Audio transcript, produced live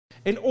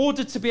In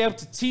order to be able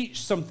to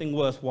teach something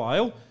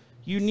worthwhile,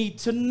 you need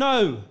to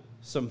know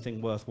something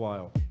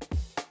worthwhile.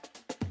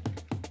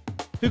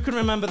 Who can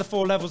remember the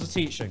 4 levels of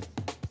teaching?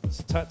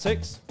 It's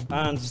tactics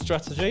and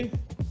strategy,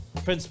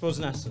 principles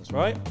and essence,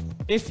 right?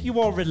 If you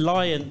are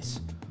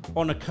reliant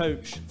on a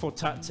coach for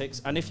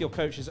tactics, and if your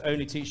coach is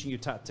only teaching you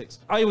tactics,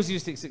 I always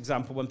use this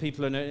example when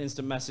people are in an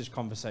instant message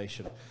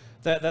conversation.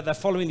 They're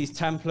following these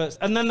templates,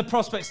 and then the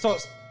prospect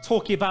starts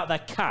talking about their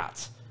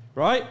cat,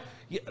 right?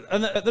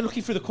 And they're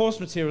looking through the course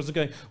materials and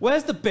going,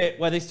 where's the bit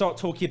where they start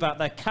talking about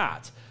their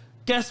cat?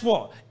 Guess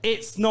what?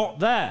 It's not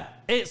there.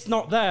 It's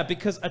not there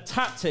because a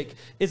tactic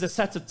is a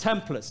set of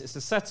templates. It's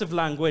a set of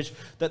language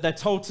that they're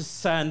told to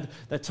send,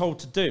 they're told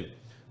to do.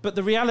 But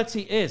the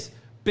reality is,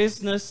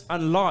 business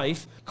and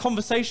life,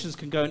 conversations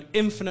can go an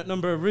infinite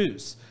number of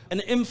routes.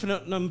 An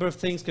infinite number of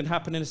things can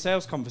happen in a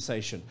sales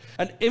conversation.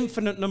 An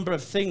infinite number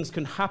of things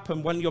can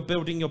happen when you're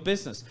building your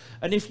business.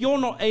 And if you're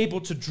not able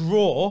to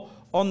draw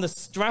on the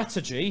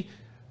strategy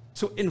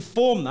to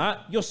inform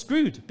that, you're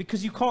screwed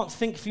because you can't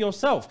think for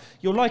yourself.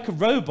 You're like a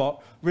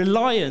robot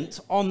reliant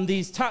on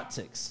these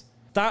tactics.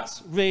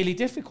 That's really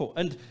difficult.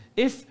 And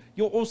if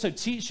you're also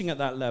teaching at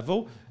that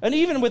level, and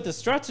even with the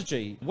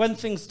strategy, when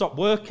things stop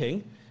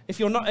working, if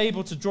you're not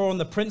able to draw on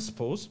the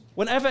principles,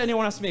 whenever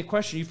anyone asks me a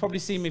question, you've probably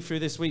seen me through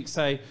this week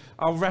say,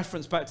 I'll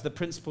reference back to the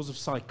principles of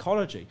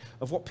psychology,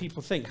 of what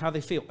people think, how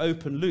they feel,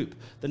 open loop,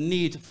 the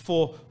need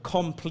for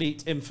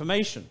complete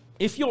information.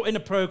 If you're in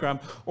a program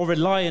or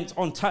reliant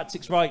on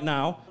tactics right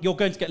now, you're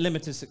going to get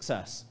limited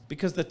success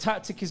because the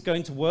tactic is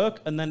going to work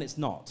and then it's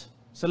not.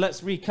 So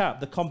let's recap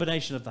the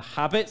combination of the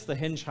habits, the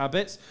hinge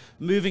habits,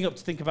 moving up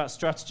to think about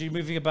strategy,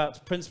 moving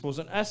about principles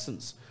and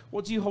essence.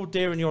 What do you hold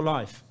dear in your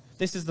life?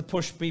 This is the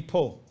push, be,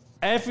 pull.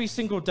 Every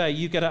single day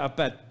you get out of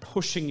bed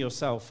pushing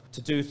yourself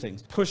to do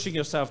things, pushing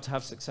yourself to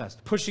have success,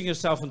 pushing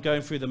yourself and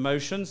going through the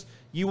motions,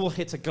 you will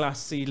hit a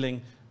glass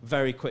ceiling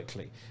very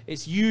quickly.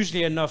 It's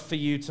usually enough for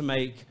you to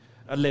make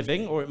a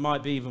living, or it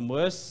might be even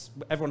worse.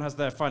 Everyone has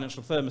their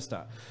financial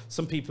thermostat.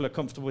 Some people are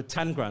comfortable with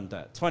 10 grand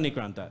debt, 20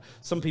 grand debt.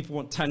 Some people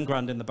want 10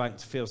 grand in the bank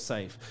to feel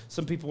safe.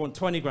 Some people want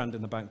 20 grand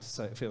in the bank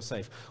to feel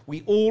safe.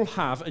 We all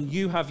have, and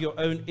you have your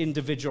own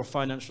individual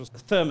financial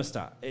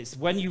thermostat. It's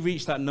when you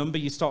reach that number,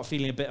 you start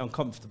feeling a bit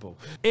uncomfortable.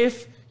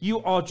 If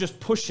you are just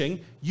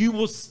pushing, you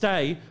will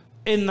stay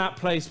in that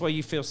place where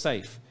you feel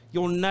safe.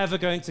 You're never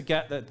going to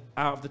get that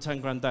out of the 10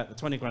 grand debt, the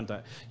 20 grand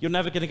debt. You're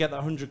never going to get that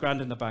 100 grand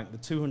in the bank, the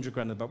 200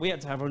 grand in the bank. We had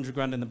to have 100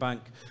 grand in the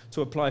bank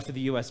to apply for the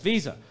US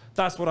visa.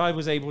 That's what I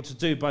was able to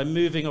do by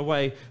moving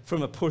away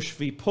from a push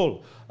v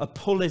pull. A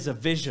pull is a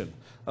vision.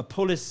 A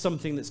pull is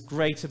something that's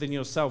greater than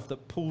yourself,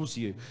 that pulls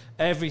you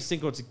every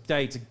single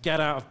day to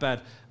get out of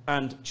bed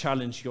and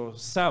challenge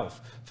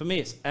yourself. For me,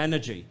 it's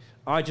energy.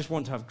 I just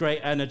want to have great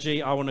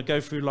energy. I want to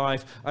go through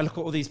life. I look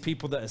at all these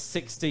people that are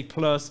 60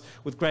 plus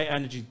with great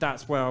energy.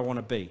 That's where I want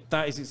to be.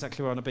 That is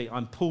exactly where I want to be.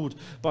 I'm pulled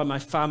by my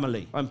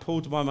family. I'm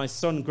pulled by my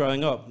son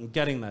growing up and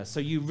getting there. So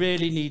you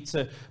really need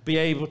to be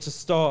able to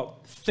start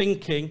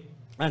thinking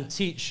and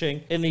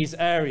teaching in these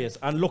areas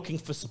and looking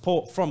for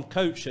support from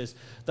coaches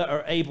that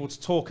are able to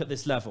talk at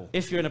this level.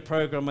 If you're in a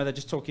program where they're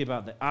just talking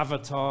about the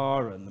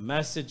avatar and the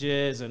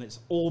messages and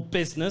it's all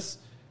business,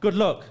 good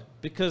luck,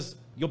 because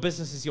your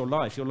business is your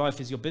life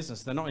is your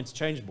business. They're not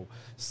interchangeable.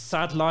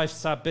 Sad life,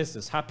 sad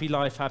business. Happy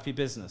life, happy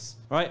business,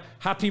 right?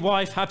 Happy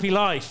wife, happy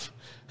life.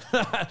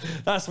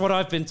 That's what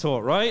I've been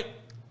taught, right?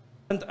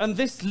 And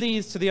this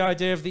leads to the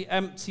idea of the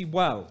empty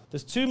well.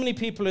 There's too many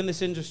people in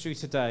this industry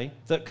today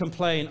that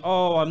complain,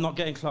 oh, I'm not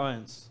getting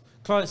clients.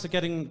 Clients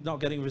are not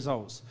getting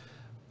results.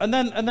 And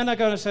then I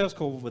go on a sales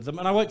call with them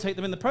and I won't take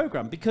them in the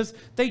program because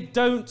they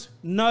don't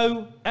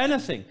know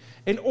anything.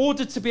 In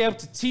order to be able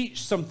to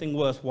teach something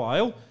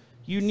worthwhile,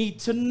 you need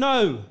to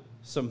know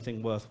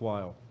something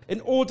worthwhile. In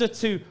order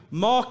to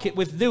market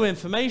with new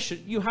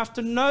information, you have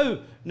to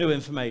know new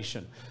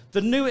information.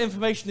 The new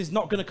information is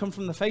not going to come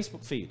from the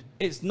Facebook feed.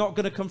 It's not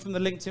going to come from the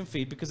LinkedIn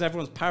feed because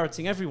everyone's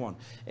parroting everyone.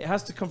 It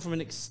has to come from an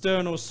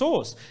external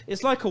source.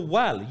 It's like a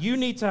well. You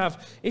need to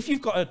have, if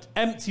you've got an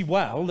empty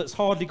well that's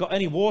hardly got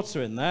any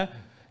water in there,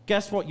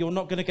 guess what? You're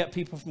not going to get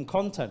people from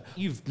content.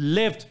 You've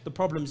lived the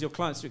problems your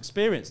clients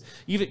experience.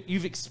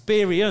 You've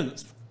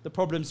experienced the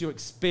problems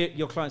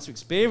your clients are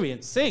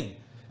experiencing.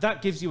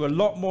 That gives you a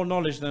lot more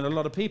knowledge than a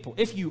lot of people.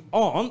 If you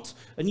aren't,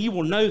 and you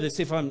will know this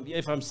if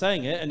I'm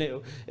saying it, and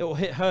it will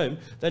hit home,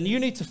 then you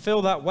need to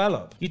fill that well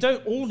up. You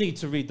don't all need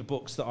to read the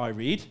books that I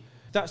read.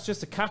 That's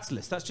just a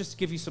catalyst. That's just to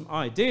give you some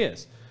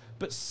ideas.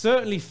 But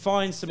certainly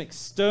find some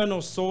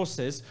external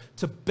sources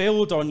to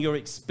build on your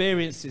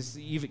experiences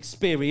that you've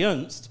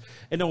experienced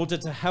in order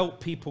to help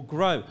people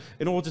grow,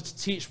 in order to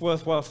teach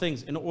worthwhile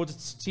things, in order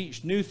to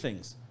teach new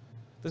things.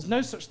 There's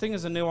no such thing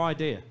as a new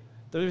idea.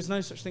 There is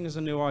no such thing as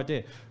a new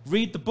idea.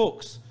 Read the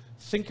books.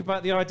 Think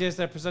about the ideas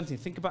they're presenting.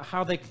 Think about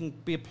how they can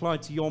be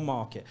applied to your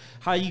market,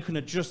 how you can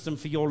adjust them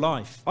for your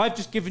life. I've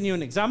just given you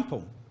an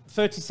example.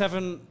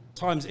 37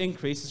 times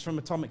increase is from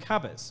Atomic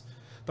Habits.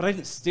 But I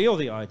didn't steal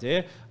the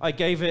idea. I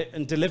gave it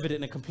and delivered it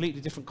in a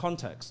completely different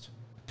context.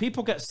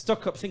 People get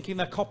stuck up thinking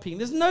they're copying.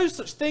 There's no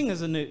such thing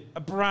as a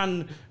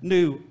brand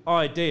new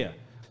idea.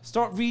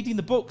 Start reading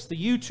the books, the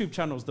YouTube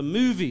channels, the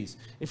movies,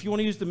 if you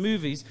want to use the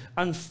movies,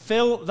 and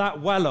fill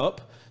that well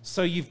up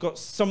so you've got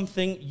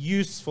something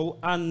useful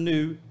and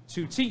new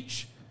to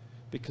teach.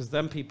 Because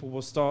then people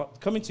will start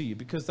coming to you,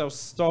 because they'll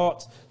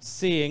start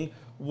seeing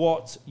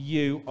what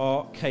you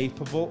are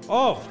capable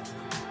of.